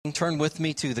Turn with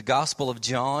me to the Gospel of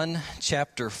John,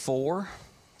 chapter 4.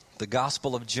 The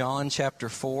Gospel of John, chapter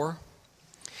 4.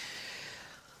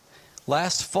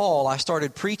 Last fall, I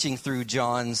started preaching through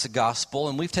John's Gospel,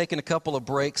 and we've taken a couple of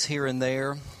breaks here and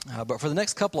there. But for the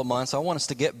next couple of months, I want us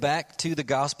to get back to the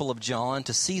Gospel of John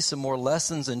to see some more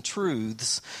lessons and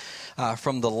truths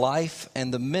from the life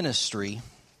and the ministry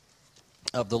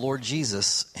of the Lord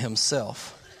Jesus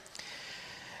himself.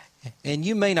 And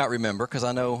you may not remember, because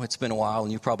I know it's been a while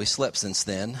and you've probably slept since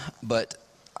then, but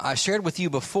I shared with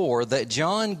you before that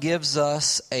John gives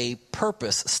us a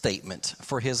purpose statement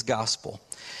for his gospel.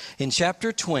 In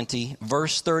chapter 20,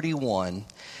 verse 31,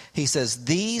 he says,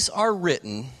 "These are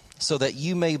written so that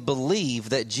you may believe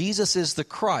that Jesus is the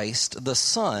Christ, the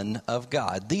Son of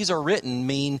God." These are written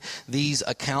mean these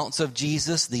accounts of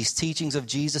Jesus, these teachings of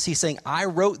Jesus. He's saying, I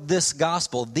wrote this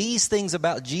gospel, these things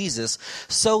about Jesus,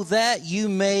 so that you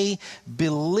may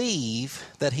believe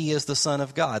that he is the Son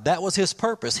of God. That was his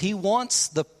purpose. He wants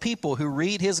the people who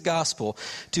read his gospel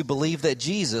to believe that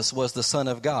Jesus was the Son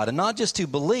of God. And not just to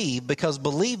believe, because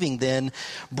believing then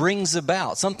brings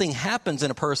about. Something happens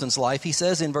in a person's life. He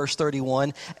says in verse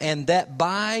 31, and that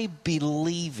by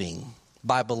believing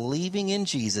in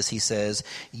Jesus, he says,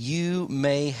 you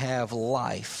may have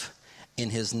life in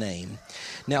his name.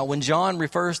 Now, when John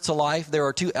refers to life, there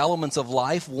are two elements of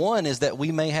life. One is that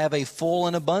we may have a full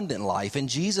and abundant life. And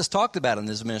Jesus talked about in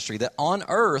his ministry that on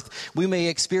earth we may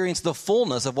experience the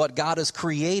fullness of what God has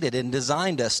created and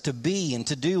designed us to be and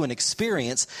to do and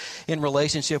experience in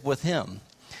relationship with him.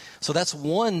 So that's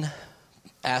one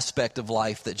aspect of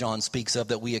life that John speaks of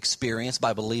that we experience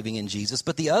by believing in Jesus.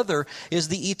 But the other is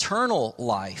the eternal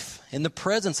life in the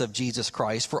presence of Jesus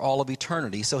Christ for all of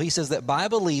eternity. So he says that by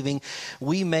believing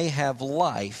we may have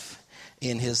life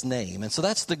in his name. And so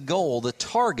that's the goal, the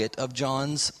target of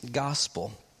John's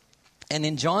gospel. And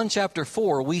in John chapter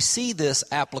 4, we see this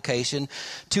application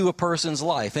to a person's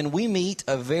life. And we meet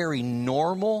a very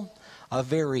normal, a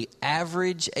very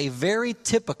average, a very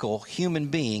typical human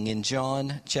being in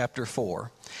John chapter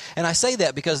 4. And I say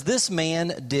that because this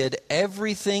man did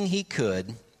everything he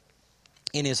could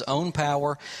in his own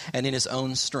power and in his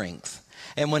own strength.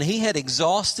 And when he had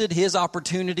exhausted his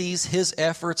opportunities, his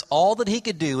efforts, all that he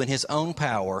could do in his own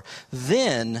power,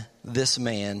 then this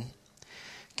man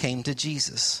came to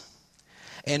Jesus.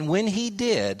 And when he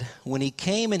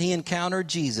came and he encountered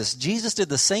Jesus, Jesus did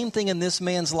the same thing in this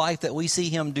man's life that we see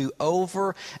him do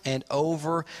over and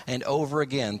over and over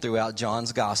again throughout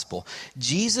John's gospel.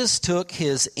 Jesus took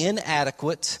his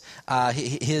inadequate,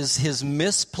 his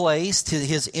misplaced,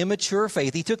 his immature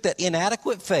faith. He took that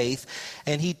inadequate faith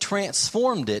and he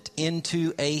transformed it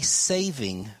into a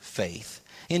saving faith,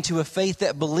 into a faith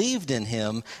that believed in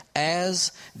him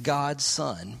as God's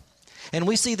Son. And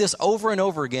we see this over and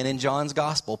over again in John's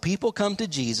gospel. People come to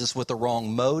Jesus with the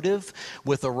wrong motive,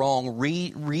 with the wrong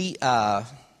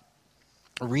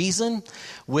reason,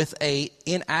 with an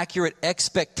inaccurate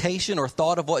expectation or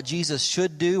thought of what Jesus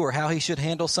should do or how he should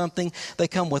handle something. They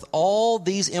come with all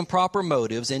these improper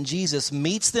motives, and Jesus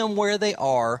meets them where they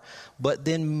are, but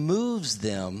then moves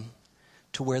them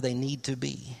to where they need to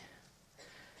be.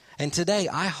 And today,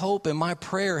 I hope and my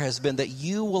prayer has been that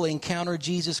you will encounter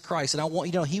Jesus Christ. And I want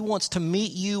you to know, he wants to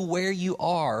meet you where you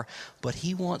are, but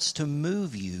he wants to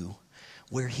move you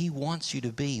where he wants you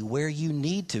to be, where you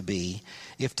need to be.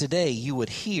 If today you would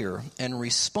hear and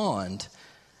respond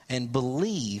and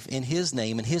believe in his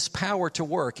name and his power to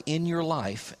work in your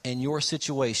life and your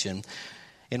situation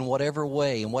in whatever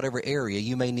way, in whatever area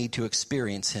you may need to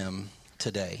experience him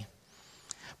today.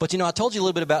 But I told you a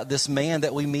little bit about this man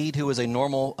that we meet who is a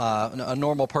normal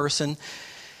person.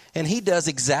 And he does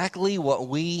exactly what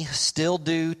we still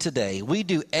do today. We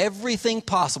do everything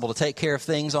possible to take care of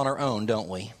things on our own, don't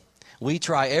we? We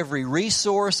try every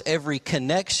resource, every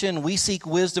connection. We seek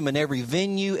wisdom in every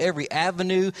venue, every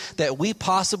avenue that we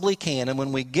possibly can. And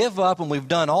when we give up and we've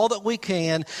done all that we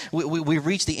can, we've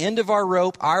reached the end of our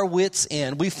rope, our wits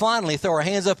end. We finally throw our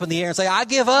hands up in the air and say, I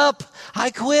give up. I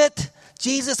quit.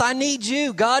 Jesus, I need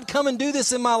you. God, come and do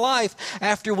this in my life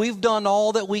after we've done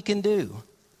all that we can do.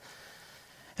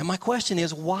 And my question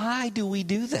is, why do we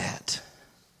do that?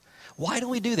 Why do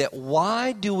we do that?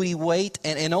 Why do we wait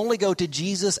and only go to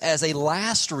Jesus as a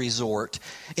last resort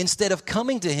instead of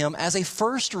coming to him as a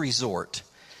first resort?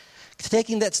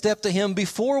 Taking that step to him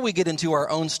before we get into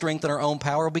our own strength and our own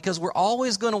power, because we're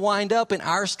always going to wind up in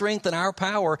our strength and our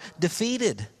power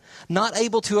defeated, not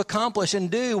able to accomplish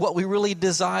and do what we really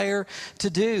desire to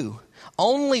do.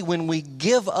 Only when we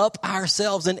give up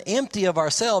ourselves and empty of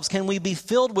ourselves can we be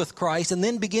filled with Christ and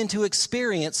then begin to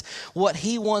experience what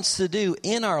he wants to do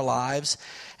in our lives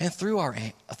and through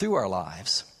our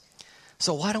lives.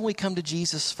 So why don't we come to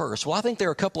Jesus first? Well, I think there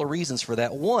are a couple of reasons for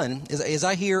that. One is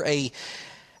I hear a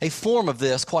form of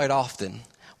this quite often.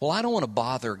 Well, I don't want to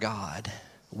bother God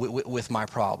with my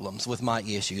problems, with my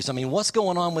issues. I mean, what's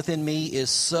going on within me is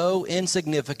so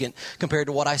insignificant compared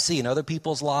to what I see in other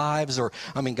people's lives. Or,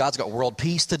 I mean, God's got world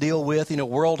peace to deal with,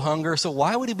 world hunger. So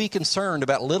why would he be concerned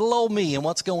about little old me and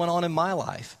what's going on in my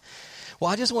life? Well,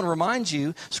 I just want to remind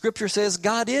you, Scripture says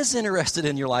God is interested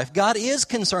in your life. God is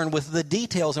concerned with the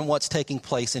details and what's taking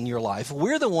place in your life.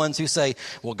 We're the ones who say,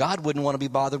 well, God wouldn't want to be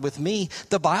bothered with me.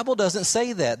 The Bible doesn't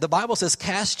say that. The Bible says,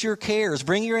 cast your cares,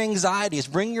 bring your anxieties,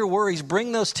 bring your worries,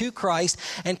 bring those to Christ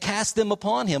and cast them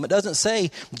upon him. It doesn't say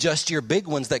just your big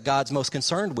ones that God's most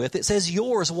concerned with. It says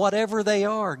yours, whatever they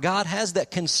are. God has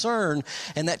that concern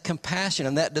and that compassion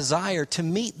and that desire to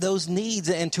meet those needs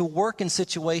and to work in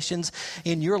situations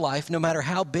in your life, no matter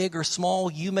how big or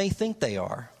small you may think they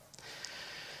are.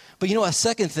 But a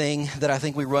second thing that I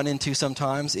think we run into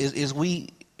sometimes is we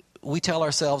tell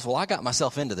ourselves, well, I got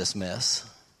myself into this mess.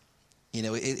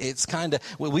 It's kind of,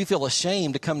 we feel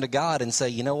ashamed to come to God and say,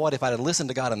 you know what, if I'd have listened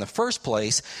to God in the first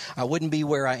place, I wouldn't be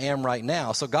where I am right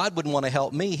now. So God wouldn't want to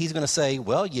help me. He's going to say,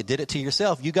 well, you did it to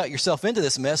yourself. You got yourself into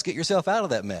this mess. Get yourself out of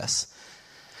that mess.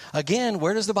 Again,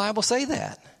 where does the Bible say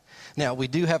that? Now, we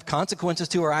do have consequences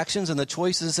to our actions and the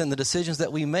choices and the decisions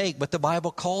that we make, but the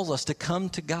Bible calls us to come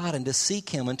to God and to seek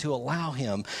him and to allow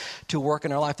him to work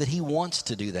in our life, that he wants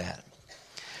to do that.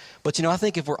 But, I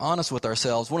think if we're honest with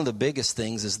ourselves, one of the biggest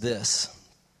things is this.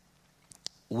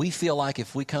 We feel like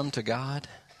if we come to God,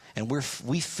 and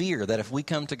we fear that if we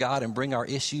come to God and bring our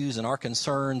issues and our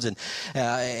concerns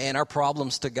and our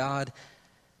problems to God,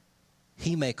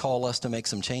 he may call us to make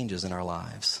some changes in our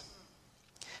lives.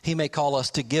 He may call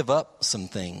us to give up some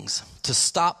things, to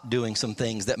stop doing some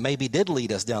things that maybe did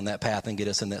lead us down that path and get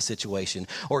us in that situation.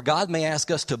 Or God may ask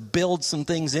us to build some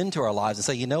things into our lives and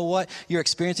say, you know what, you're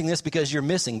experiencing this because you're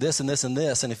missing this and this and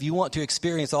this. And if you want to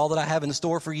experience all that I have in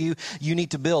store for you, you need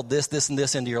to build this, this, and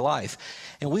this into your life.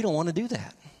 And we don't want to do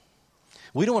that.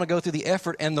 We don't want to go through the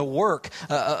effort and the work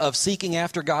of seeking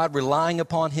after God, relying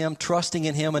upon him, trusting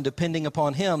in him, and depending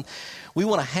upon him. We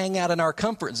want to hang out in our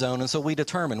comfort zone, and so we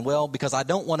determine, well, because I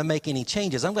don't want to make any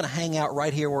changes, I'm going to hang out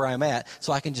right here where I'm at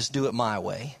so I can just do it my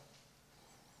way.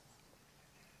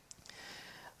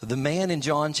 The man in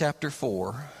John chapter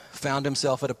 4 found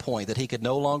himself at a point that he could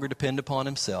no longer depend upon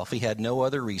himself. He had no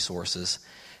other resources.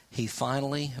 He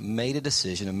finally made a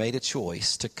decision and made a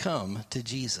choice to come to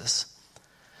Jesus.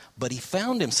 But he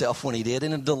found himself, when he did,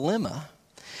 in a dilemma,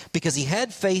 because he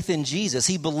had faith in Jesus.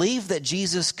 He believed that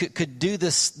Jesus could do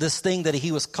this thing that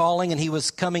he was calling and he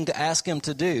was coming to ask him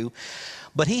to do.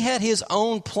 But he had his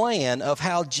own plan of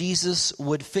how Jesus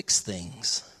would fix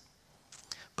things.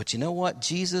 But you know what?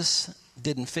 Jesus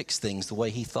didn't fix things the way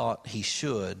he thought he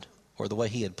should or the way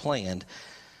he had planned.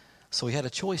 So he had a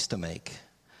choice to make.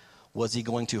 Was he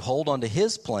going to hold on to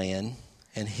his plan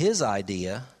and his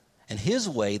idea and his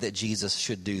way that Jesus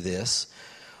should do this?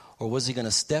 Or was he going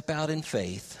to step out in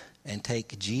faith and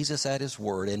take Jesus at his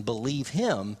word and believe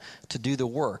him to do the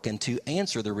work and to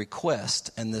answer the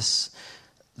request and this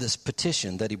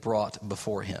petition that he brought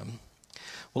before him?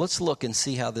 Well, let's look and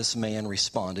see how this man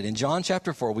responded. In John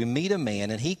chapter 4, we meet a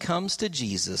man, and he comes to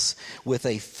Jesus with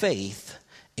a faith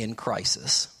in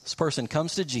crisis. This person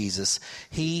comes to Jesus.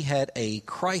 He had a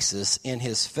crisis in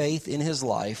his faith in his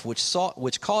life,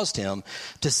 which caused him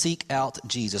to seek out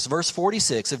Jesus. Verse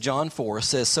 46 of John 4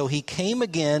 says, so he came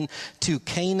again to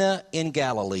Cana in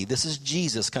Galilee. This is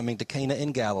Jesus coming to Cana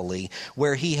in Galilee,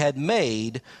 where he had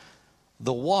made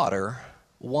the water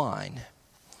wine.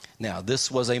 Now, this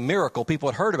was a miracle. People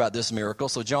had heard about this miracle,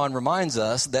 so John reminds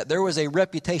us that there was a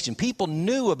reputation. People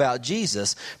knew about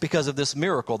Jesus because of this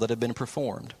miracle that had been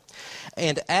performed.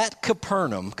 And at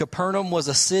Capernaum was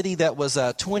a city that was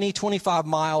 25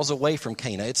 miles away from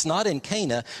Cana. It's not in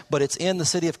Cana, but it's in the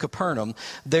city of Capernaum.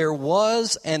 There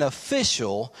was an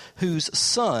official whose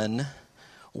son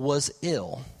was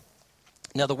ill.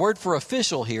 Now, the word for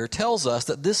official here tells us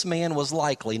that this man was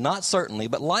likely, not certainly,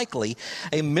 but likely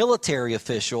a military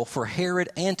official for Herod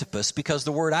Antipas, because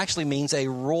the word actually means a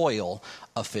royal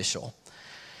official.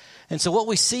 And so what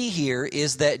we see here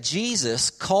is that Jesus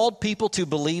called people to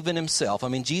believe in himself. I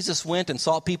mean, Jesus went and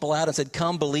sought people out and said,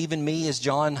 come believe in me, as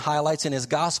John highlights in his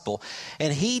gospel.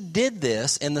 And he did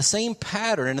this in the same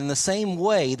pattern and in the same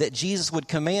way that Jesus would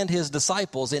command his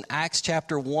disciples in Acts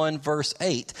chapter 1, verse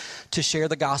 8, to share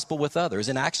the gospel with others.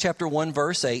 In Acts chapter 1,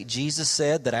 verse 8, Jesus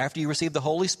said that after you receive the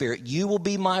Holy Spirit, you will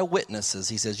be my witnesses.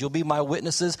 He says, you'll be my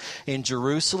witnesses in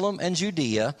Jerusalem and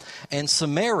Judea and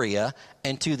Samaria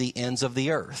and to the ends of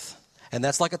the earth. And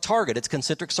that's like a target. It's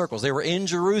concentric circles. They were in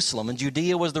Jerusalem, and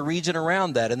Judea was the region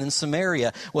around that, and then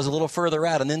Samaria was a little further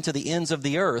out, and then to the ends of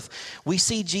the earth. We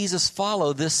see Jesus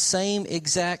follow this same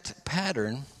exact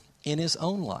pattern in his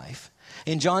own life.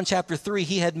 In John chapter 3,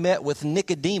 he had met with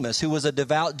Nicodemus, who was a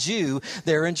devout Jew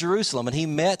there in Jerusalem. And he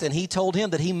met and he told him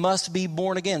that he must be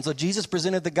born again. So Jesus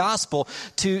presented the gospel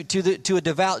to a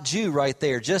devout Jew right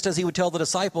there, just as he would tell the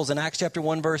disciples in Acts chapter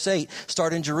 1, verse 8,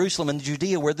 start in Jerusalem and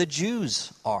Judea where the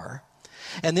Jews are.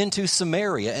 And then to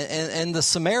Samaria. And the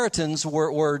Samaritans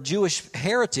were Jewish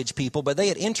heritage people, but they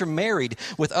had intermarried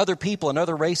with other people and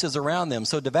other races around them.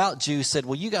 So devout Jews said,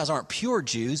 well, you guys aren't pure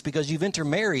Jews because you've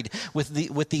intermarried with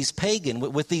these pagan,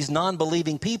 with these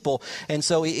non-believing people. And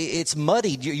so it's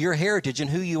muddied your heritage and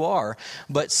who you are.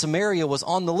 But Samaria was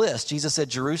on the list. Jesus said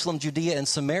Jerusalem, Judea, and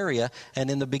Samaria.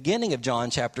 And in the beginning of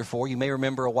John chapter 4, you may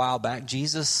remember a while back,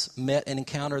 Jesus met and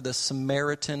encountered the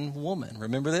Samaritan woman.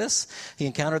 Remember this? He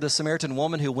encountered the Samaritan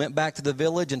woman who went back to the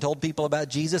village and told people about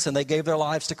Jesus, and they gave their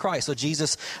lives to Christ. So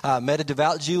Jesus met a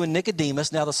devout Jew in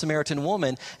Nicodemus, now the Samaritan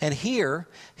woman, and here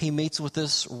he meets with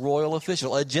this royal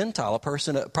official, a Gentile, a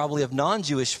person probably of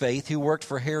non-Jewish faith who worked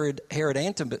for Herod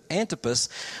Antipas,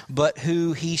 but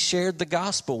who he shared the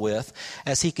gospel with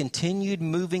as he continued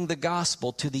moving the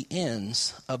gospel to the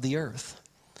ends of the earth.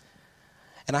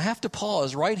 And I have to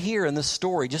pause right here in this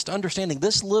story, just understanding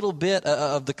this little bit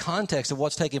of the context of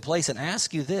what's taking place, and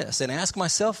ask you this, and ask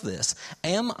myself this.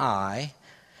 Am I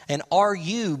and are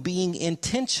you being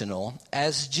intentional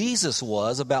as Jesus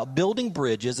was about building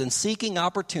bridges and seeking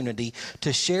opportunity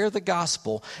to share the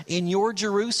gospel in your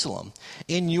Jerusalem,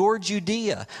 in your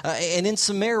Judea, and in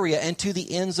Samaria, and to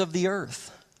the ends of the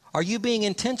earth? Are you being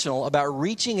intentional about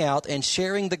reaching out and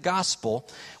sharing the gospel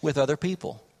with other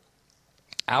people?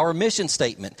 Our mission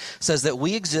statement says that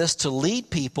we exist to lead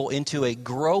people into a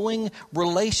growing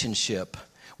relationship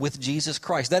with Jesus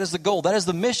Christ. That is the goal. That is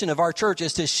the mission of our church,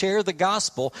 is to share the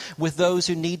gospel with those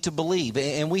who need to believe.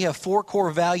 And we have 4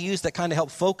 core values that kind of help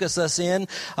focus us in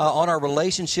on our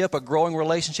relationship, a growing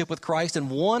relationship with Christ. And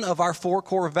one of our 4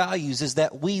 core values is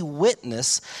that we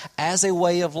witness as a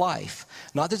way of life.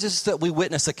 Not just that we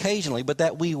witness occasionally, but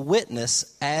that we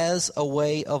witness as a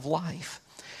way of life.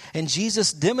 And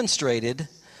Jesus demonstrated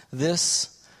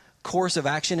this course of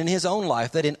action in his own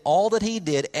life, that in all that he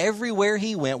did, everywhere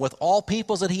he went, with all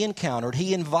peoples that he encountered,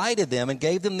 he invited them and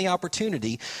gave them the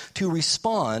opportunity to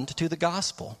respond to the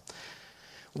gospel.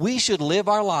 We should live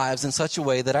our lives in such a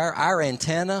way that our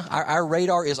antenna, our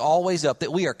radar is always up,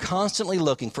 that we are constantly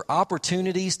looking for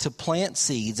opportunities to plant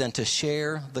seeds and to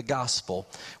share the gospel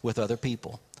with other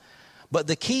people. But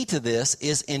the key to this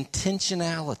is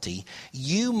intentionality.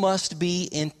 You must be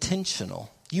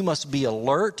intentional. You must be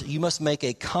alert. You must make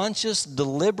a conscious,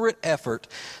 deliberate effort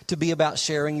to be about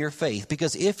sharing your faith.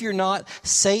 Because if you're not,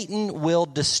 Satan will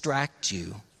distract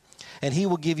you. And he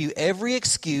will give you every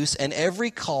excuse and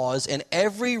every cause and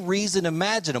every reason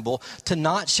imaginable to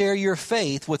not share your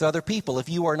faith with other people if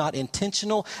you are not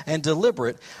intentional and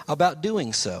deliberate about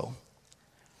doing so.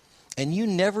 And you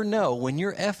never know when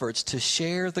your efforts to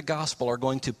share the gospel are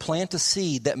going to plant a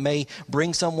seed that may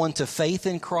bring someone to faith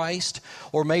in Christ,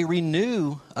 or may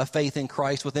renew a faith in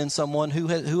Christ within someone who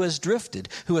has drifted,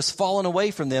 who has fallen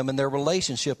away from them in their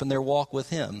relationship and their walk with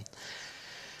him.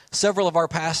 Several of our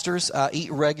pastors eat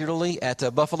regularly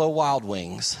at Buffalo Wild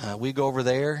Wings. We go over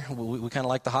there. We kind of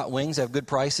like the hot wings, have good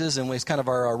prices, and it's kind of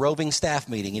our roving staff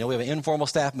meeting. We have an informal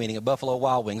staff meeting at Buffalo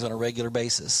Wild Wings on a regular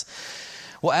basis.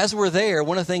 Well, as we're there,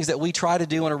 one of the things that we try to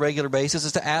do on a regular basis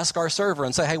is to ask our server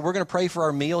and say, hey, we're going to pray for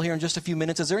our meal here in just a few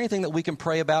minutes. Is there anything that we can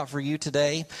pray about for you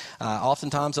today?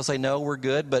 Oftentimes they'll say, no, we're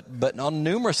good. But on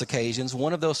numerous occasions,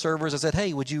 one of those servers has said,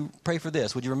 hey, would you pray for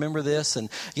this? Would you remember this? And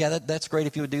yeah, that's great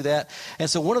if you would do that. And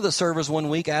so one of the servers one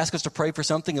week asked us to pray for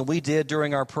something, and we did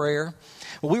during our prayer.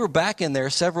 Well, we were back in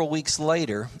there several weeks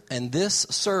later, and this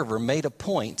server made a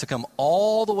point to come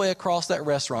all the way across that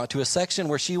restaurant to a section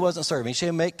where she wasn't serving. She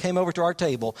came over to our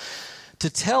table to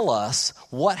tell us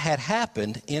what had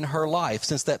happened in her life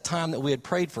since that time that we had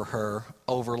prayed for her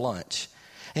over lunch.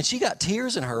 And she got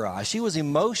tears in her eyes. She was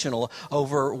emotional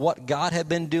over what God had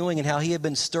been doing and how he had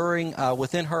been stirring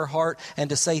within her heart. And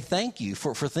to say thank you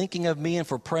for thinking of me and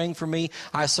for praying for me,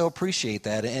 I so appreciate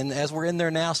that. And as we're in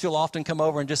there now, she'll often come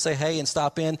over and just say hey and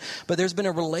stop in. But there's been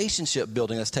a relationship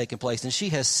building that's taken place. And she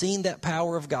has seen that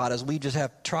power of God as we just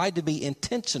have tried to be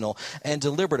intentional and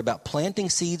deliberate about planting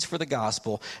seeds for the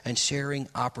gospel and sharing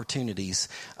opportunities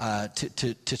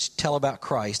to tell about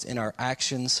Christ in our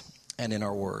actions and in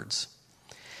our words.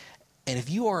 And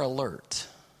if you are alert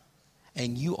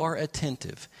and you are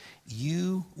attentive,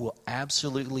 you will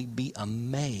absolutely be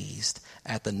amazed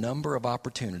at the number of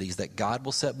opportunities that God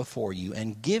will set before you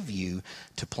and give you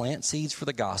to plant seeds for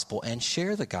the gospel and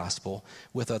share the gospel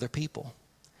with other people.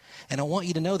 And I want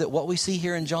you to know that what we see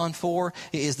here in John 4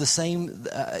 is the same,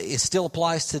 it still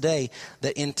applies today,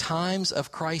 that in times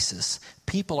of crisis,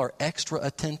 people are extra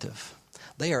attentive.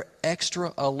 They are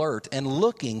extra alert and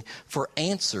looking for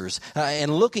answers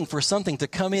and looking for something to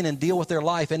come in and deal with their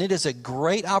life. And it is a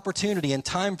great opportunity and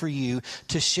time for you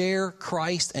to share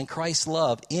Christ and Christ's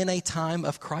love in a time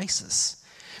of crisis.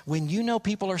 When you know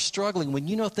people are struggling, when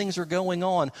you know things are going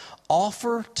on,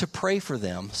 offer to pray for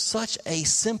them. Such a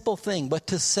simple thing, but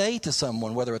to say to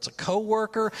someone, whether it's a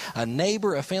coworker, a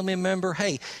neighbor, a family member,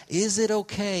 hey, is it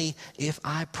okay if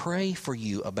I pray for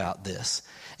you about this?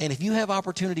 And if you have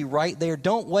opportunity right there,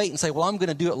 don't wait and say, well, I'm going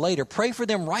to do it later. Pray for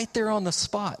them right there on the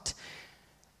spot.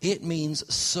 It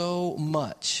means so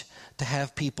much to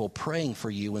have people praying for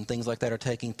you when things like that are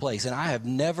taking place. And I have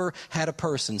never had a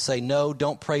person say, no,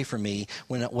 don't pray for me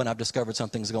when I've discovered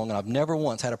something's going on. I've never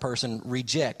once had a person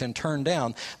reject and turn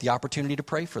down the opportunity to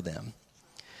pray for them.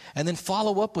 And then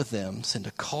follow up with them. Send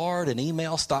a card, an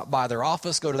email, stop by their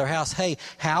office, go to their house. Hey,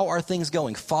 how are things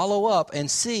going? Follow up and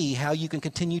see how you can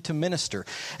continue to minister.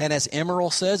 And as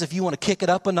Emerald says, if you want to kick it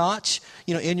up a notch,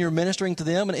 in your ministering to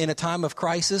them in a time of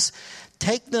crisis,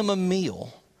 take them a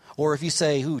meal. Or if you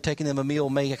say, taking them a meal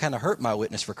may kind of hurt my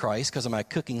witness for Christ because of my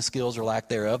cooking skills or lack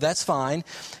thereof, that's fine.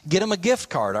 Get them a gift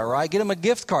card, all right? Get them a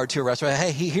gift card to a restaurant.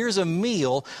 Hey, here's a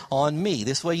meal on me.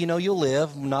 This way you'll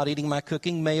live. Not eating my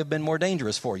cooking may have been more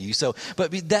dangerous for you.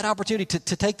 But that opportunity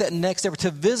to take that next step,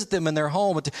 to visit them in their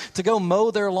home, to go mow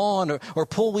their lawn or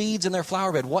pull weeds in their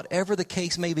flower bed, whatever the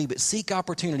case may be, but seek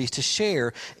opportunities to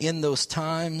share in those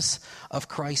times of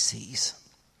crises.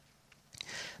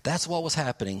 That's what was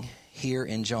happening here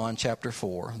in John chapter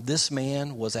 4. This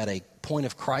man was at a point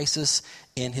of crisis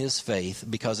in his faith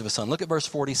because of his son. Look at verse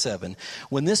 47.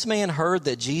 When this man heard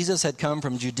that Jesus had come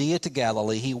from Judea to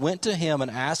Galilee, he went to him and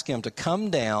asked him to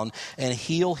come down and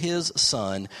heal his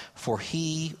son, for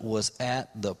he was at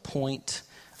the point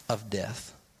of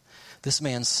death. This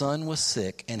man's son was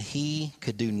sick, and he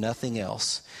could do nothing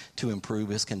else to improve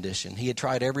his condition. He had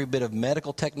tried every bit of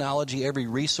medical technology, every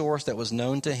resource that was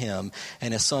known to him,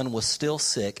 and his son was still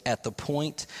sick at the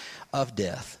point of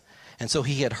death. And so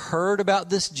he had heard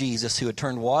about this Jesus who had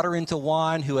turned water into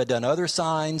wine, who had done other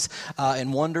signs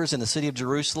and wonders in the city of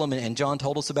Jerusalem. And John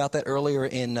told us about that earlier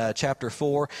in chapter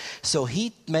 4. So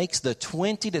he makes the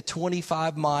 20 to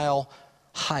 25 mile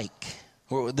hike.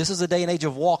 This is a day and age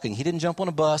of walking. He didn't jump on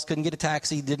a bus, couldn't get a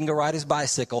taxi, didn't go ride his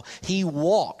bicycle. He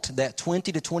walked that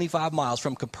 20 to 25 miles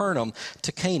from Capernaum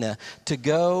to Cana to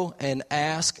go and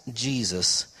ask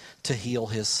Jesus to heal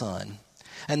his son.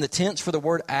 And the tense for the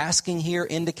word asking here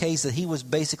indicates that he was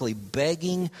basically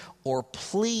begging or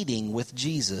pleading with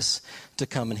Jesus to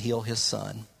come and heal his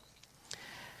son.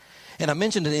 And I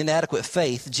mentioned an inadequate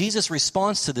faith. Jesus'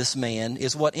 response to this man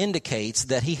is what indicates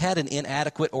that he had an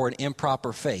inadequate or an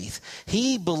improper faith.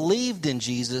 He believed in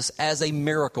Jesus as a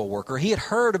miracle worker. He had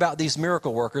heard about these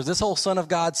miracle workers, this whole Son of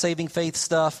God saving faith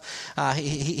stuff.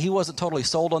 He wasn't totally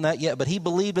sold on that yet, but he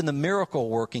believed in the miracle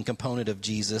working component of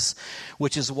Jesus,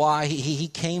 which is why he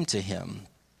came to him.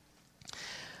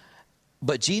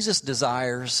 But Jesus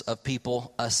desires of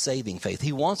people a saving faith.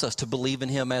 He wants us to believe in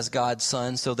him as God's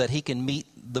son so that he can meet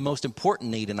the most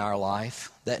important need in our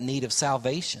life, that need of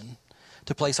salvation,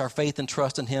 to place our faith and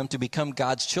trust in him, to become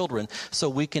God's children so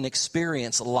we can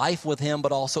experience life with him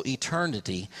but also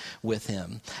eternity with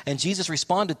him. And Jesus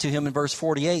responded to him in verse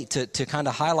 48 to kind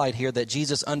of highlight here that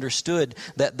Jesus understood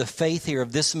that the faith here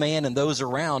of this man and those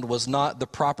around was not the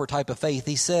proper type of faith.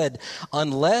 He said,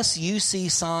 unless you see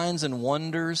signs and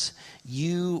wonders,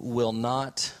 you will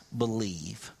not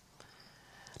believe.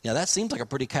 Now, that seems like a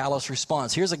pretty callous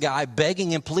response. Here's a guy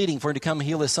begging and pleading for him to come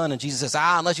heal his son, and Jesus says,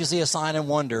 unless you see a sign and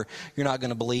wonder, you're not going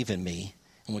to believe in me.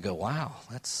 And we go, wow,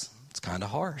 it's kind of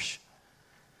harsh.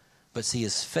 But see,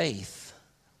 his faith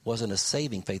wasn't a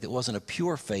saving faith. It wasn't a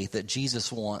pure faith that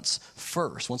Jesus wants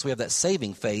first. Once we have that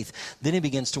saving faith, then he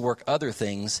begins to work other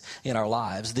things in our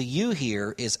lives. The you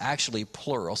here is actually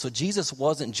plural. So Jesus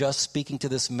wasn't just speaking to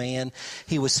this man.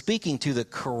 He was speaking to the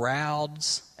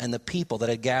crowds and the people that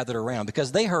had gathered around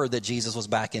because they heard that Jesus was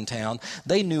back in town.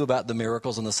 They knew about the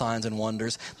miracles and the signs and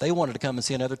wonders. They wanted to come and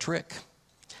see another trick.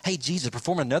 Hey, Jesus,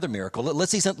 perform another miracle.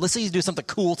 Let's see you do something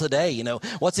cool today.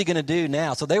 What's he going to do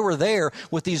now? So they were there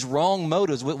with these wrong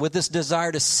motives, with this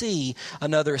desire to see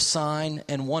another sign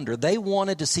and wonder. They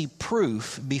wanted to see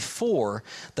proof before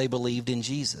they believed in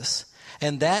Jesus.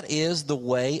 And that is the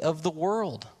way of the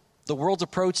world. The world's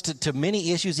approach to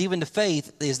many issues, even to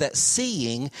faith, is that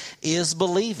seeing is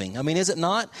believing. I mean, is it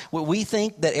not? We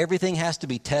think that everything has to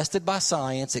be tested by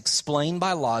science, explained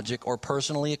by logic, or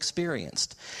personally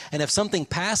experienced. And if something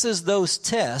passes those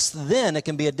tests, then it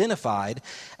can be identified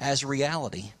as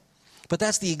reality. But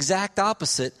that's the exact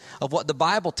opposite of what the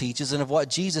Bible teaches and of what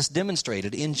Jesus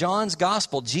demonstrated. In John's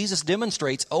gospel, Jesus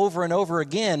demonstrates over and over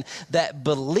again that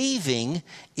believing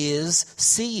is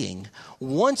seeing.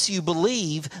 Once you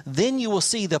believe, then you will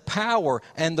see the power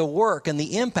and the work and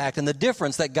the impact and the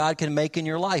difference that God can make in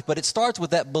your life. But it starts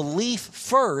with that belief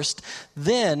first,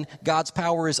 then God's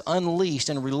power is unleashed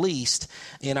and released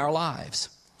in our lives.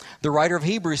 The writer of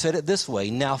Hebrews said it this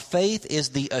way: now faith is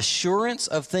the assurance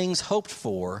of things hoped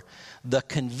for, the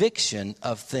conviction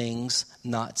of things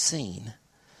not seen.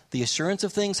 The assurance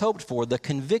of things hoped for, the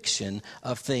conviction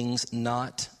of things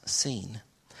not seen.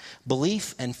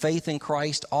 Belief and faith in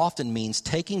Christ often means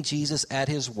taking Jesus at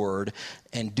his word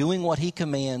and doing what he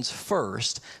commands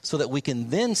first so that we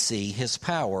can then see his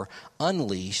power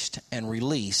unleashed and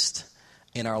released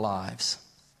in our lives.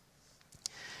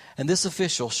 And this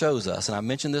official shows us, and I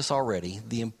mentioned this already,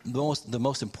 the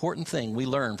most important thing we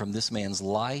learn from this man's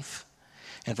life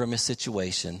and from his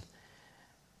situation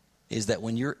is that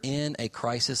when you're in a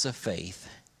crisis of faith,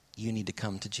 you need to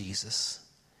come to Jesus.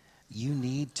 You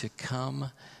need to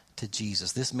come to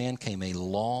Jesus. This man came a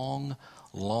long,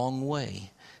 long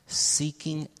way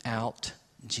seeking out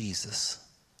Jesus.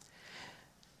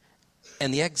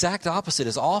 And the exact opposite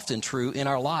is often true in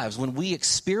our lives. When we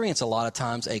experience a lot of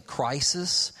times a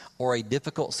crisis or a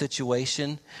difficult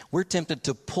situation, we're tempted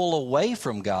to pull away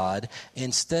from God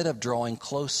instead of drawing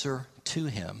closer to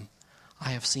him. I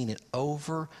have seen it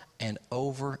over and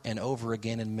over and over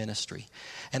again in ministry.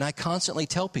 And I constantly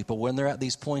tell people when they're at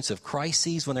these points of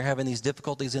crises, when they're having these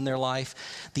difficulties in their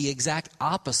life, the exact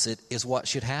opposite is what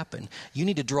should happen. You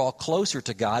need to draw closer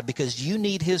to God because you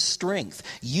need his strength.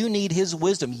 You need his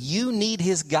wisdom. You need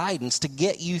his guidance to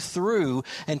get you through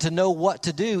and to know what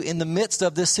to do in the midst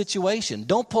of this situation.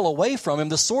 Don't pull away from him.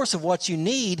 The source of what you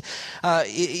need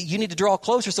to draw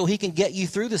closer so he can get you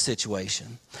through the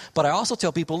situation. But I also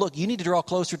tell people, look, you need to draw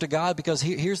closer to God because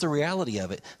here's the reality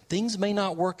of it. Things may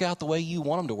not work out the way you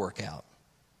want them to work out.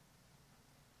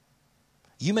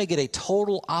 You may get a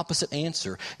total opposite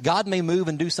answer. God may move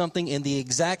and do something in the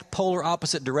exact polar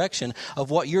opposite direction of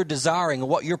what you're desiring,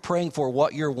 what you're praying for,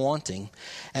 what you're wanting.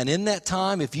 And in that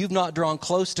time, if you've not drawn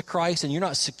close to Christ and you're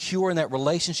not secure in that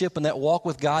relationship and that walk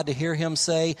with God to hear him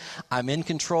say, I'm in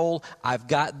control, I've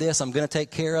got this, I'm going to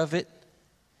take care of it,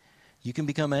 you can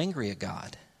become angry at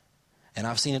God. And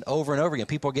I've seen it over and over again.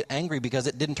 People get angry because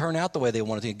it didn't turn out the way they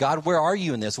wanted to. God, where are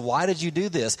you in this? Why did you do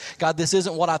this? God, this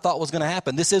isn't what I thought was going to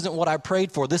happen. This isn't what I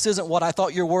prayed for. This isn't what I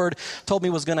thought your word told me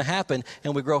was going to happen.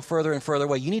 And we grow further and further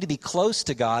away. You need to be close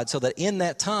to God so that in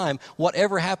that time,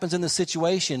 whatever happens in the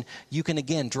situation, you can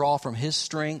again draw from his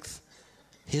strength,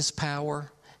 his power,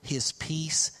 his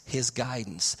peace, his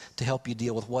guidance to help you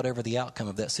deal with whatever the outcome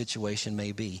of that situation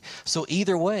may be. So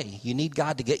either way, you need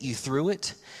God to get you through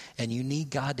it, and you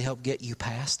need God to help get you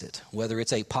past it. Whether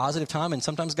it's a positive time, and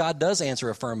sometimes God does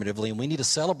answer affirmatively, and we need to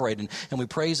celebrate, and we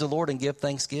praise the Lord and give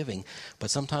thanksgiving.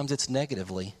 But sometimes it's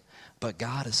negatively, but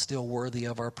God is still worthy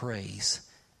of our praise,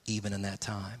 even in that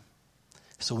time.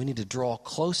 So we need to draw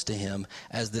close to him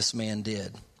as this man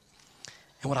did.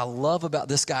 And what I love about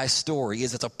this guy's story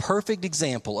is it's a perfect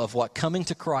example of what coming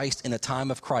to Christ in a time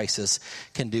of crisis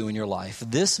can do in your life.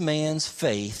 This man's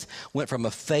faith went from a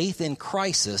faith in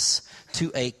crisis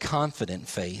to a confident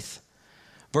faith.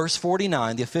 Verse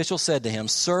 49, the official said to him,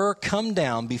 "Sir, come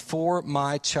down before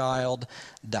my child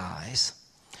dies."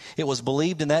 It was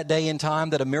believed in that day and time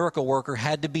that a miracle worker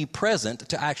had to be present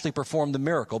to actually perform the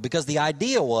miracle, because the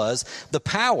idea was the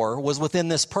power was within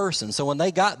this person. So when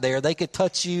they got there, they could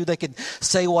touch you, they could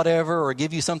say whatever or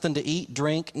give you something to eat,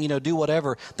 drink, do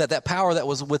whatever. That power that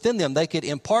was within them, they could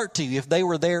impart to you if they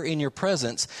were there in your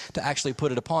presence to actually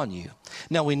put it upon you.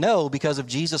 Now we know because of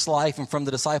Jesus' life and from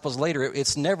the disciples later,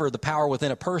 it's never the power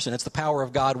within a person. It's the power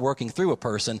of God working through a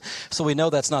person. So we know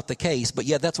that's not the case, but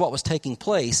yet that's what was taking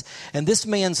place. And this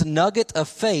man's nugget of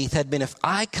faith had been, if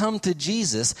I come to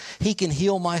Jesus, he can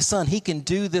heal my son. He can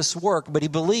do this work. But he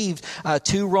believed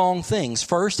two wrong things.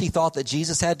 First, he thought that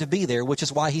Jesus had to be there, which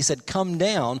is why he said, come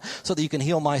down so that you can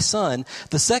heal my son.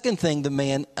 The second thing the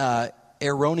man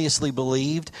erroneously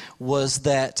believed was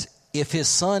that if his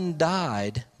son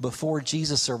died before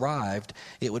Jesus arrived,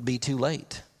 it would be too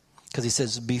late. Because he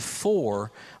says,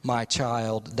 before my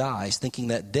child dies, thinking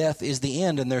that death is the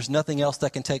end and there's nothing else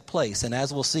that can take place. And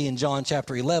as we'll see in John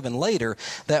chapter 11 later,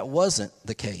 that wasn't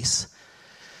the case.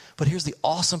 But here's the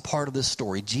awesome part of this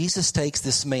story. Jesus takes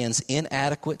this man's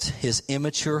inadequate, his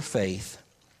immature faith,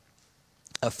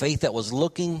 a faith that was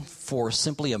looking for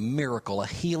simply a miracle, a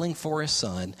healing for his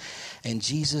son, and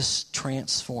Jesus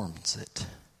transforms it.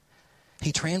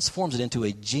 He transforms it into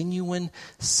a genuine,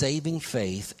 saving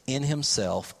faith in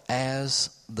himself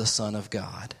as the Son of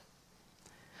God.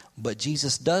 But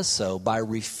Jesus does so by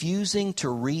refusing to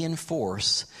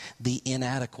reinforce the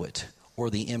inadequate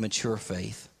or the immature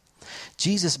faith.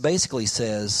 Jesus basically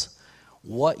says,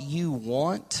 what you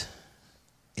want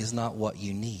is not what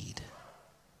you need.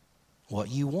 What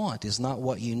you want is not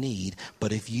what you need.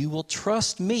 But if you will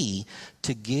trust me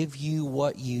to give you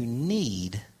what you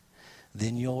need,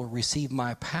 then you'll receive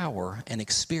my power and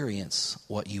experience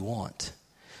what you want.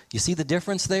 You see the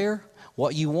difference there?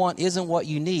 What you want isn't what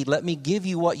you need. Let me give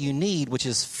you what you need, which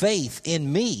is faith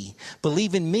in me.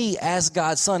 Believe in me as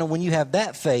God's Son. And when you have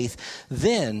that faith,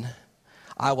 then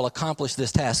I will accomplish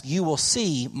this task. You will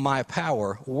see my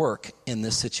power work in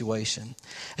this situation.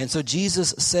 And so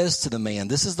Jesus says to the man,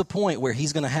 this is the point where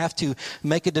he's going to have to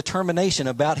make a determination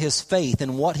about his faith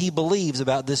and what he believes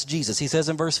about this Jesus. He says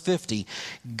in verse 50,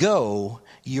 go,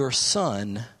 your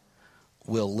son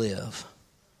will live.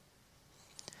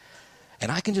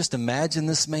 And I can just imagine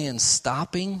this man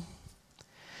stopping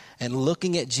and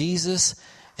looking at Jesus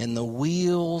and the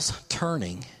wheels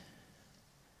turning.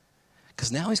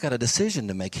 Because now he's got a decision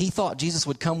to make. He thought Jesus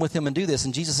would come with him and do this.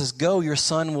 And Jesus says, go, your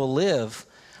son will live.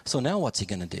 So now what's he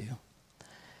going to do?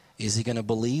 Is he going to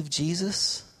believe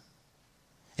Jesus?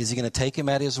 Is he going to take him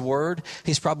at his word?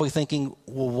 He's probably thinking,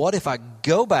 well, what if I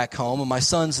go back home and my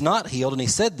son's not healed? And he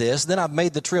said this. Then I've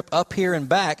made the trip up here and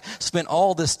back, spent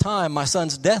all this time. My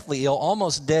son's deathly ill,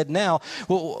 almost dead now.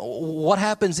 Well, what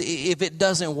happens if it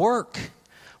doesn't work?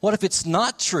 What if it's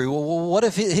not true? What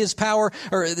if his power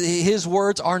or his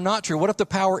words are not true? What if the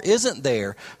power isn't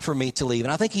there for me to leave?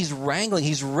 And I think he's wrangling,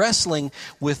 he's wrestling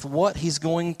with what he's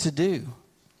going to do.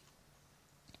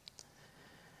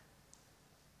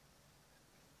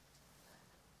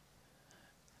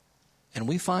 And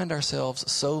we find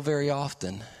ourselves so very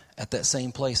often at that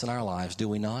same place in our lives, do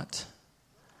we not?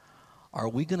 Are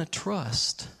we going to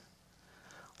trust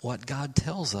what God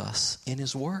tells us in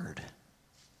his word?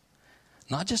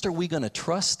 Not just are we going to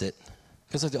trust it,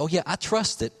 because, oh yeah, I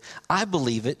trust it, I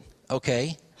believe it,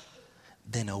 okay,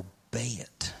 then obey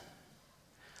it.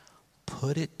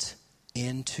 Put it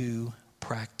into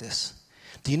practice.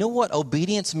 Do you know what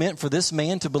obedience meant for this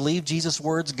man to believe Jesus'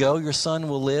 words, go, your son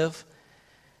will live?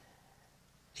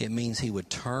 It means he would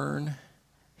turn,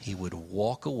 he would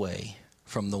walk away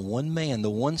from the one man, the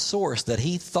one source that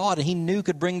he thought and he knew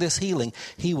could bring this healing.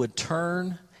 He would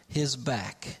turn his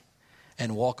back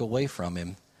and walk away from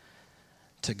him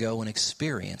to go and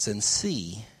experience and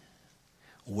see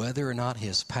whether or not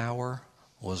his power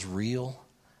was real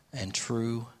and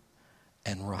true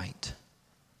and right.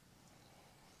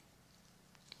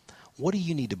 What do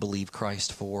you need to believe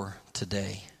Christ for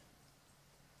today?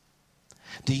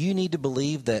 Do you need to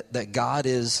believe that God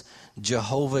is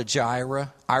Jehovah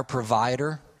Jireh, our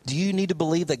provider? Do you need to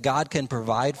believe that God can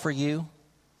provide for you?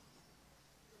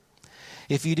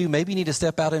 If you do, maybe you need to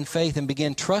step out in faith and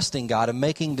begin trusting God and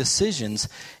making decisions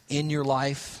in your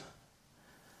life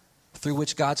through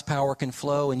which God's power can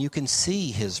flow and you can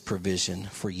see his provision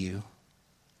for you.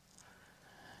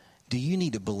 Do you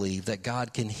need to believe that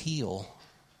God can heal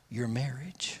your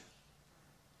marriage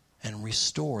and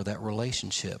restore that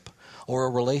relationship, or a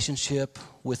relationship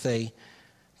with a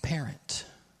parent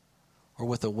or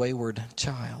with a wayward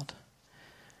child?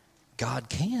 God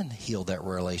can heal that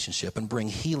relationship and bring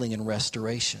healing and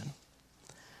restoration.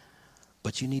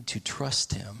 But you need to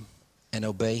trust him and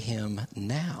obey him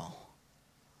now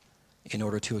in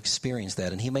order to experience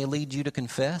that. And he may lead you to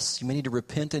confess. You may need to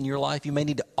repent in your life. You may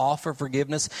need to offer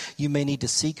forgiveness. You may need to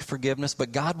seek forgiveness.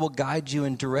 But God will guide you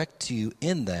and direct you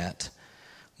in that.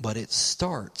 But it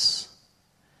starts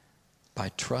by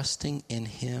trusting in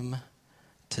him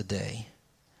today.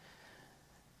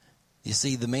 You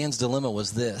see, the man's dilemma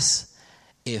was this.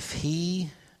 If he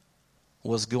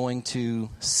was going to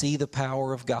see the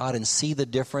power of God and see the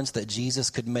difference that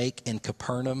Jesus could make in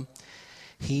Capernaum,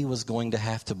 he was going to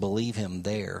have to believe him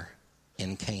there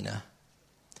in Cana.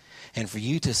 And for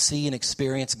you to see and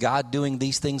experience God doing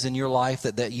these things in your life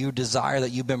that you desire, that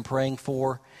you've been praying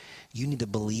for, you need to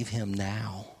believe him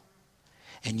now.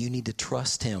 And you need to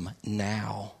trust him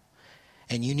now.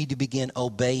 And you need to begin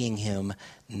obeying him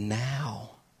now,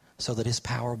 so that his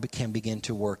power can begin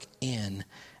to work in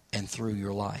and through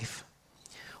your life.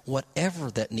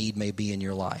 Whatever that need may be in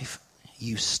your life,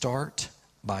 you start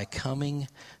by coming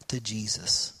to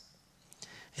Jesus.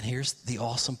 And here's the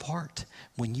awesome part.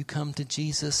 When you come to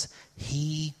Jesus,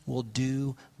 he will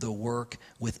do the work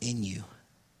within you.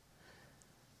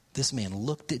 This man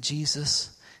looked at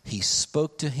Jesus. He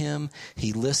spoke to him.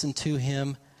 He listened to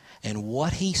him. And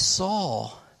what he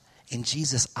saw in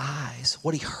Jesus' eyes,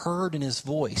 what he heard in his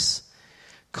voice,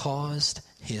 caused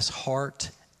his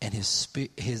heart and his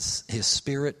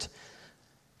spirit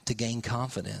to gain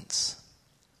confidence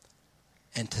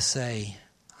and to say,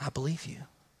 I believe you.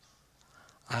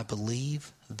 I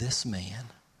believe this man.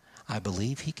 I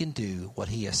believe he can do what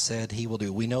he has said he will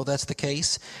do. We know that's the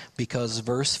case because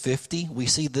verse 50, we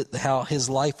see that how his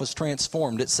life was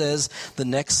transformed. It says the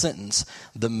next sentence,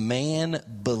 the man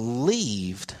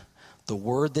believed the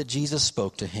word that Jesus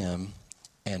spoke to him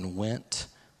and went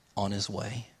on his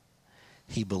way.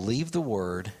 He believed the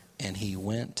word and he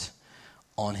went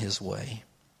on his way.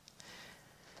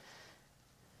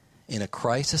 In a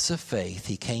crisis of faith,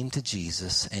 he came to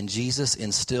Jesus, and Jesus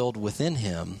instilled within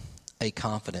him a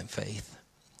confident faith.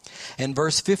 And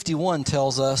verse 51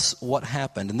 tells us what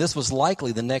happened. And this was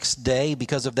likely the next day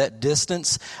because of that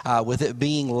distance, with it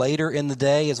being later in the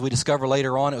day. As we discover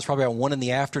later on, it was probably around 1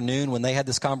 p.m. when they had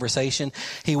this conversation.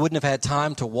 He wouldn't have had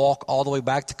time to walk all the way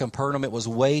back to Capernaum. It was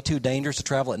way too dangerous to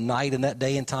travel at night in that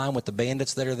day and time with the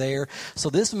bandits that are there. So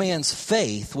this man's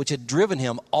faith, which had driven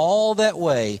him all that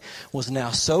way, was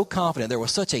now so confident. There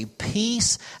was such a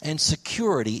peace and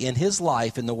security in his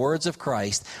life in the words of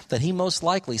Christ that he most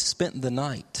likely spent the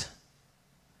night.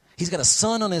 He's got a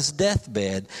son on his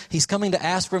deathbed. He's coming to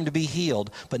ask for him to be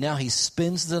healed, but now he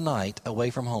spends the night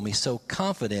away from home. He's so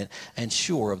confident and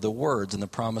sure of the words and the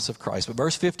promise of Christ. But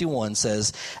verse 51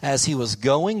 says, as he was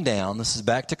going down, this is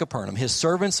back to Capernaum, his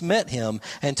servants met him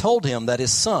and told him that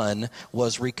his son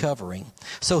was recovering.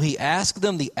 So he asked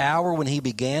them the hour when he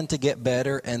began to get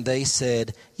better, and they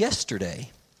said, yesterday.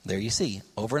 There you see,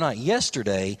 overnight.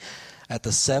 Yesterday, at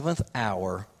the 7th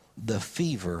hour, the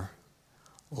fever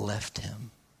left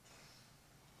him.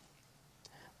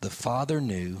 The father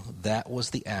knew that was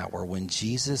the hour when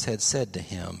Jesus had said to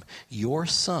him, your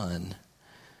son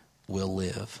will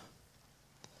live.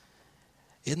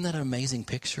 Isn't that an amazing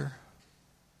picture?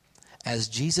 As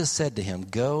Jesus said to him,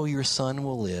 go, your son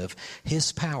will live,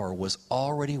 his power was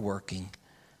already working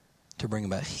to bring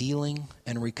about healing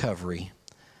and recovery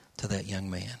to that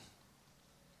young man.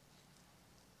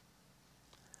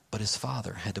 But his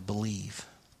father had to believe.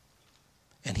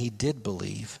 And he did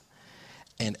believe.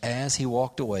 And as he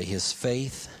walked away, his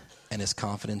faith and his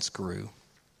confidence grew.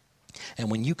 And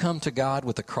when you come to God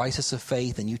with a crisis of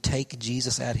faith and you take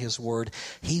Jesus at his word,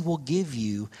 he will give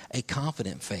you a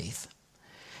confident faith.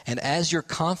 And as your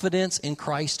confidence in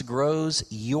Christ grows,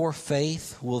 your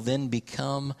faith will then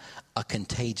become a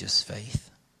contagious faith.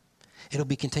 It'll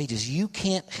be contagious. You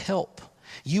can't help.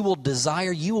 You will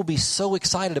desire, you will be so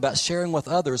excited about sharing with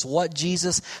others what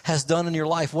Jesus has done in your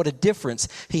life, what a difference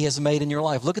he has made in your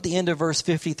life. Look at the end of verse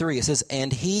 53. It says,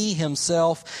 and he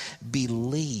himself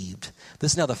believed.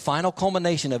 This is now the final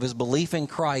culmination of his belief in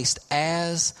Christ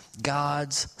as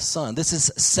God's son. This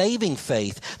is saving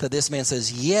faith that this man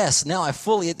says, yes, now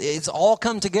it's all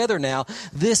come together now.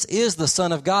 This is the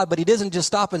Son of God. But he doesn't just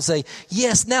stop and say,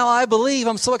 yes, now I believe.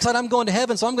 I'm so excited. I'm going to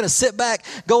heaven. So I'm going to sit back,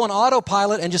 go on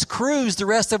autopilot and just cruise the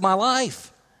rest of my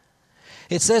life.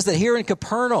 It says that here in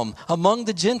Capernaum, among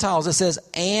the Gentiles, it says,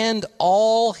 and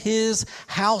all his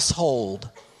household.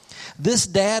 This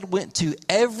dad went to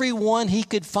everyone he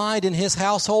could find in his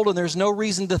household, and there's no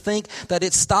reason to think that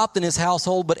it stopped in his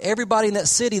household, but everybody in that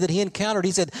city that he encountered,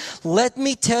 he said, let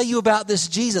me tell you about this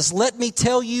Jesus. Let me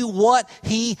tell you what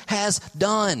he has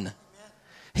done.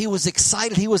 He was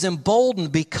excited. He was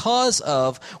emboldened because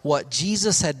of what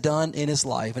Jesus had done in his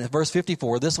life. And in verse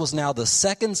 54, this was now the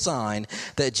second sign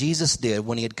that Jesus did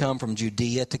when he had come from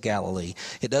Judea to Galilee.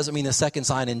 It doesn't mean the second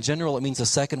sign in general. It means the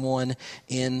second one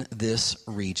in this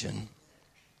region.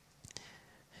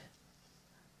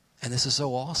 And this is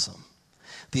so awesome.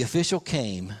 The official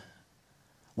came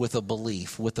with a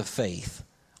belief, with a faith,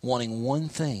 wanting one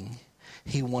thing.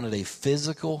 He wanted a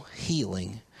physical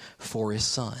healing for his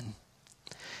son.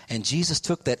 And Jesus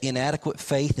took that inadequate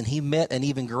faith and he met an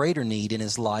even greater need in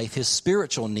his life, his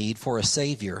spiritual need for a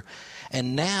Savior.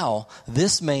 And now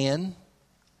this man's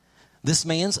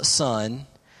son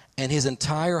and his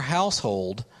entire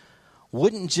household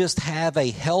wouldn't just have a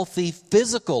healthy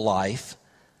physical life.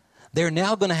 They're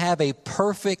now going to have a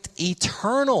perfect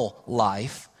eternal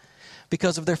life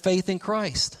because of their faith in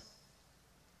Christ.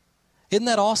 Isn't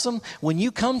that awesome? When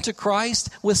you come to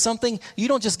Christ with something, you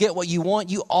don't just get what you want,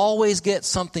 you always get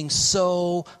something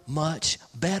so much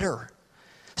better,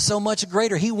 so much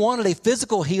greater. He wanted a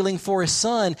physical healing for his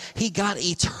son. He got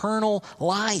eternal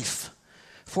life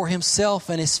for himself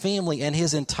and his family and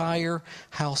his entire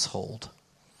household.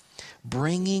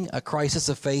 Bringing a crisis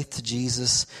of faith to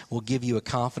Jesus will give you a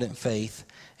confident faith,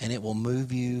 and it will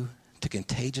move you to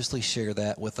contagiously share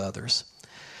that with others.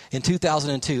 In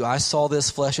 2002, I saw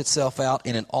this flesh itself out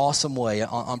in an awesome way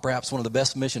on perhaps one of the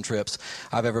best mission trips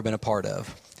I've ever been a part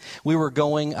of. We were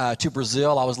going to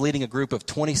Brazil. I was leading a group of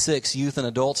 26 youth and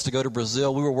adults to go to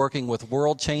Brazil. We were working with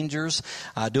World Changers,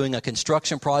 doing a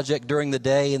construction project during the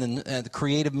day, and then the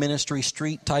creative ministry,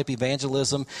 street-type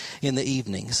evangelism in the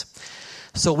evenings.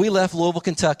 So we left Louisville,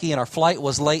 Kentucky, and our flight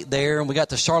was late there, and we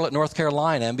got to Charlotte, North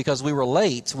Carolina, and because we were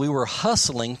late, we were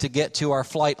hustling to get to our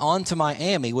flight on to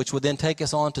Miami, which would then take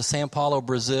us on to Sao Paulo,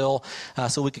 Brazil,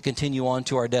 so we could continue on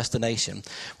to our destination.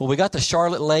 Well, we got to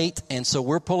Charlotte late, and so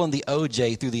we're pulling the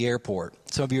OJ through the airport.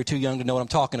 Some of you are too young to know what I'm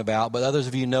talking about, but others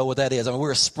of you know what that is. I mean, we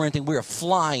were sprinting, we were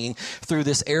flying through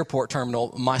this airport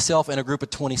terminal, myself and a group of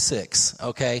 26,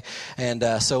 okay?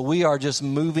 And so we are just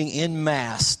moving en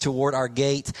masse toward our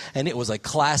gate, and it was a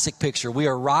classic picture. We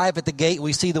arrive at the gate,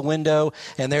 we see the window,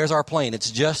 and there's our plane. It's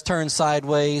just turned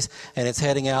sideways, and it's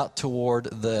heading out toward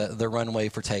the runway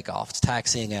for takeoff. It's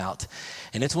taxiing out.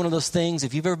 And it's one of those things,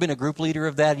 if you've ever been a group leader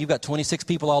of that, you've got 26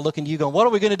 people all looking to you going, what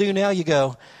are we going to do now? You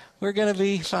go, we're going to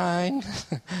be fine,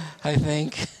 I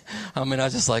think. I mean, I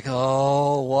was just like,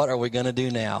 oh, what are we going to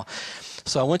do now?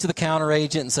 So I went to the counter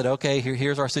agent and said, okay,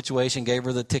 here's our situation, gave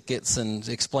her the tickets and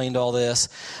explained all this.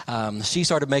 She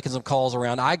started making some calls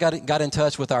around. I got in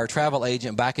touch with our travel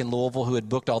agent back in Louisville who had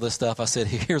booked all this stuff. I said,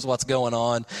 here's what's going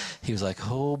on. He was like,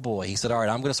 oh boy. He said, all right,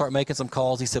 I'm going to start making some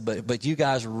calls. He said, but you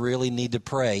guys really need to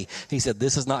pray. He said,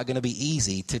 this is not going to be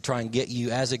easy to try and get you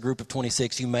as a group of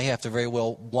 26. You may have to very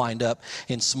well wind up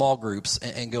in small groups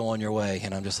and go on your way.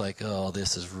 And I'm just like, oh,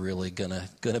 this is really gonna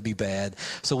be bad.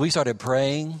 So we started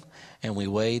praying. And we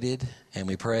waited, and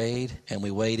we prayed, and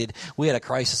we waited. We had a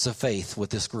crisis of faith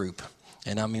with this group.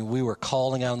 And I mean, we were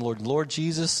calling out, Lord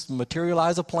Jesus,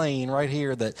 materialize a plane right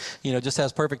here that, just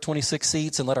has perfect 26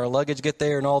 seats and let our luggage get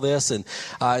there and all this. And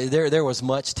there was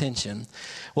much tension.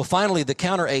 Well, finally, the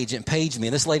counter agent paged me.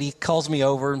 And this lady calls me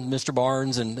over, Mr.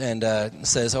 Barnes, and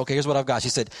says, okay, here's what I've got. She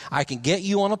said, I can get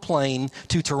you on a plane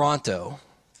to Toronto.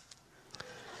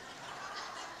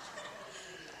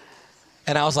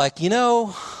 And I was like,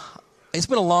 it's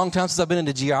been a long time since I've been in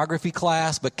a geography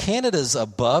class, but Canada's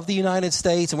above the United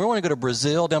States, and we want to go to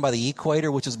Brazil down by the equator,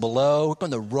 which is below. We're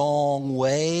going the wrong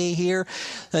way here.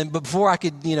 And before I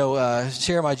could,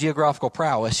 share my geographical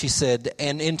prowess, she said,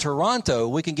 and in Toronto,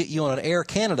 we can get you on an Air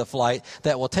Canada flight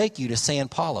that will take you to Sao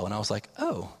Paulo. And I was like,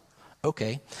 oh,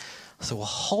 okay. So, well,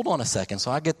 hold on a second. So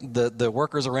I get the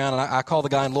workers around, and I call the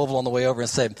guy in Louisville on the way over and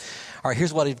say, all right,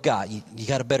 here's what you've got. You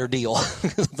got a better deal. I'm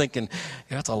thinking,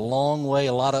 that's a long way,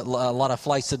 a lot of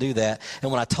flights to do that. And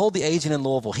when I told the agent in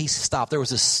Louisville, he stopped. There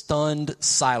was a stunned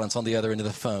silence on the other end of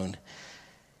the phone.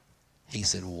 He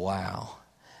said, wow.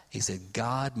 He said,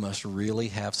 God must really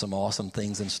have some awesome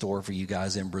things in store for you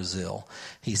guys in Brazil.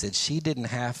 He said, she didn't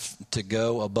have to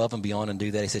go above and beyond and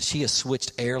do that. He said, she has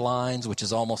switched airlines, which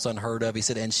is almost unheard of. He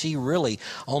said, and she really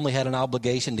only had an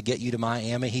obligation to get you to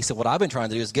Miami. He said, what I've been trying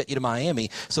to do is get you to Miami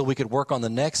so we could work on the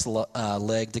next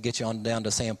leg to get you on down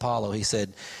to Sao Paulo. He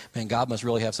said, man, God must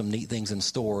really have some neat things in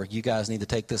store. You guys need to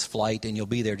take this flight, and you'll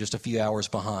be there just a few hours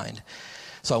behind.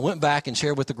 So I went back and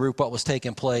shared with the group what was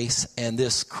taking place, and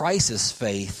this crisis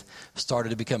faith started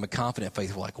to become a confident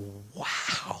faith. We're like,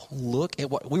 wow, look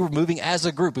at what we were moving as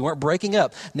a group. We weren't breaking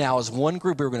up. Now, as one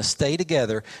group, we were going to stay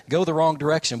together, go the wrong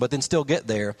direction, but then still get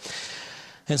there.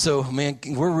 And so, man,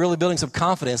 we're really building some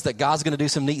confidence that God's going to do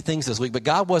some neat things this week. But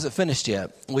God wasn't finished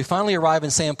yet. We finally arrived in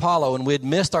Sao Paulo, and we had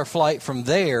missed our flight from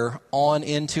there on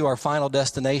into our final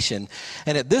destination.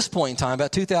 And at this point in time,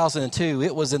 about 2002,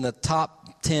 it was in the top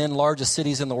 10 largest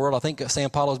cities in the world. I think Sao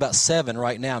Paulo is about 7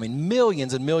 right now. I mean,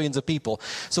 millions and millions of people.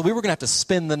 So we were going to have to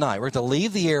spend the night. We're going to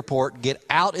leave the airport, get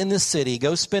out in the city,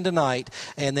 go spend a night,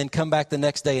 and then come back the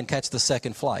next day and catch the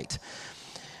second flight.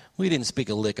 We didn't speak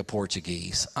a lick of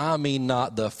Portuguese. I mean,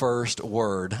 not the first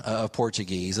word of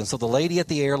Portuguese. And so the lady at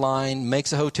the airline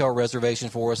makes a hotel reservation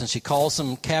for us, and she calls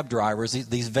some cab drivers,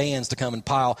 these vans, to come and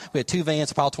pile. We had 2 vans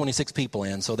to pile 26 people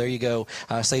in. So there you go,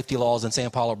 safety laws in Sao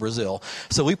Paulo, Brazil.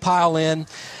 So we pile in,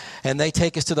 and they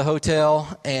take us to the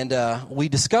hotel. And we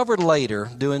discovered later,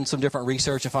 doing some different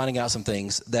research and finding out some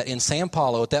things, that in Sao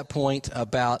Paulo, at that point,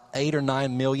 about 8 or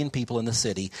 9 million people in the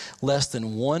city, less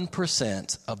than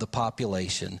 1% of the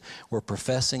population were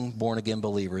professing born-again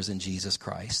believers in Jesus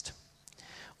Christ.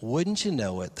 Wouldn't you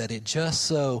know it, that it just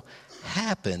so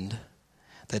happened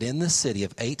that in the city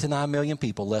of 8 to 9 million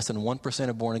people, less than 1%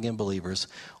 of born-again believers,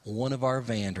 one of our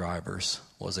van drivers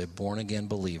was a born-again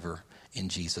believer in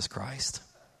Jesus Christ.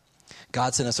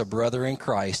 God sent us a brother in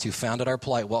Christ who found out our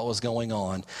plight, what was going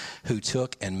on, who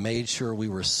took and made sure we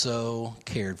were so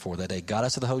cared for that day. Got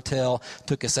us to the hotel,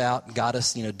 took us out, got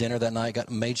us, dinner that night,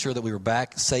 made sure that we were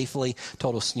back safely,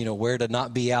 told us, where to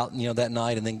not be out, that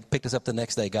night, and then picked us up the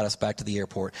next day, got us back to the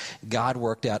airport. God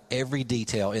worked out every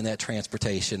detail in that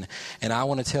transportation. And I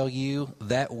want to tell you,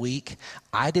 that week,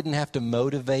 I didn't have to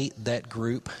motivate that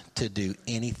group to do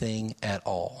anything at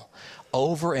all.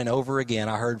 Over and over again,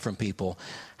 I heard from people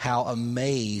how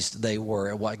amazed they were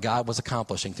at what God was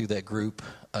accomplishing through that group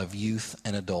of youth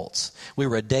and adults. We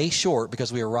were a day short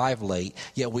because we arrived late,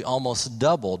 yet we almost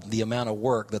doubled the amount of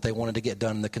work that they wanted to get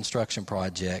done in the construction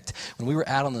project. When we were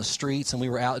out on the streets and we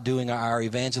were out doing our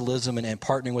evangelism and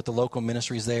partnering with the local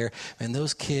ministries there, and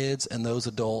those kids and those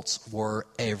adults were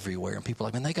everywhere. And people were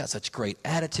like, man, they got such great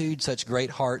attitude, such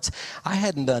great hearts. I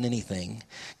hadn't done anything.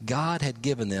 God had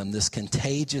given them this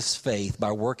contagious faith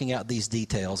by working out these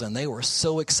details, and they were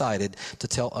so excited to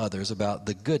tell others about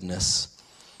the goodness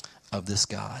of this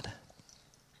God.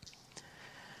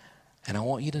 And I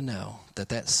want you to know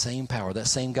that same power, that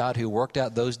same God who worked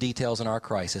out those details in our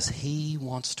crisis, He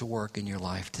wants to work in your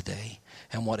life today.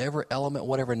 And whatever element,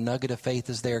 whatever nugget of faith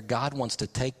is there, God wants to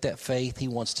take that faith, He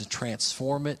wants to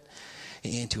transform it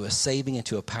into a saving,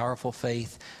 into a powerful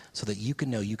faith, so that you can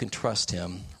know you can trust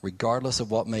Him regardless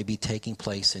of what may be taking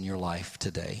place in your life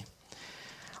today.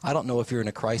 I don't know if you're in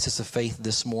a crisis of faith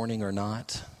this morning or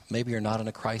not. Maybe you're not in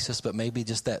a crisis, but maybe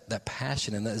just that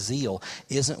passion and that zeal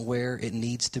isn't where it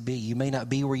needs to be. You may not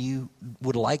be where you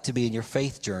would like to be in your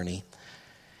faith journey.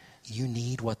 You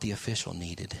need what the official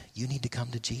needed. You need to come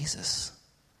to Jesus.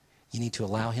 You need to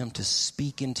allow Him to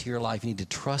speak into your life. You need to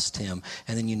trust Him,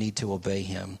 and then you need to obey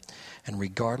Him. And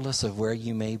regardless of where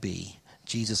you may be,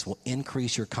 Jesus will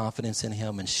increase your confidence in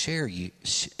Him and share you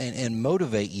and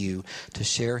motivate you to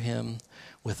share Him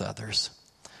with others.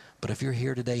 But if you're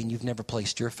here today and you've never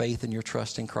placed your faith and your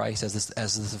trust in Christ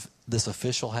as this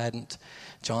official hadn't,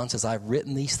 John says, I've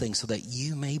written these things so that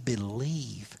you may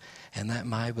believe, and that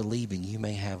by believing you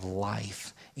may have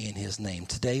life in His name.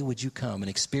 Today, would you come and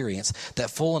experience that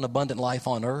full and abundant life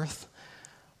on earth,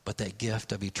 but that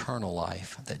gift of eternal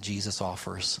life that Jesus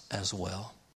offers as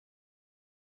well?